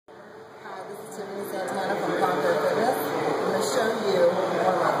from Fitness. I'm going to show you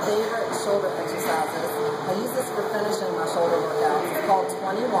one of my favorite shoulder exercises. I use this for finishing my shoulder workouts. It's called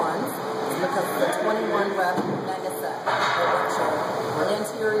 21s because it's a 21 rep mega set or rep shoulder.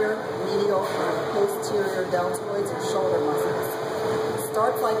 Anterior, medial, and posterior deltoids and shoulder muscles. It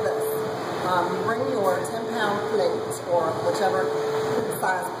starts like this. You bring your 10-pound plate or whichever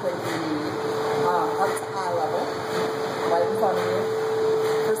size plate you need up to eye level, right in front of you,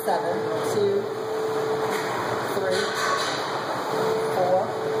 for 7, 2, 3, 4,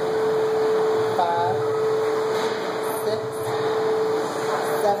 5, 6,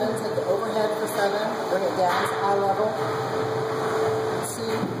 7. Take the overhead for 7. Bring it down to eye level. 2,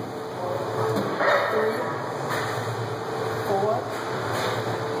 3, 4,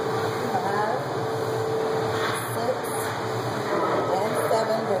 5, 6, and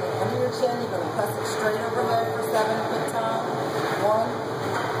 7. Bring it under your chin. You're going to press it straight overhead for 7 quick time. 1,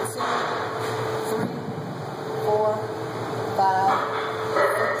 2, 3, 4, 5,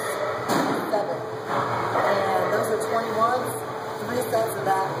 6, 7. And those are 21s. 3 sets of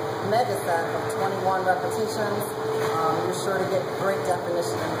that mega set of 21 repetitions. You're sure to get great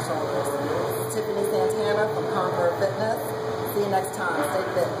definition in your shoulders. Fitness from Fitness. See you next time. Stay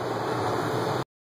fit.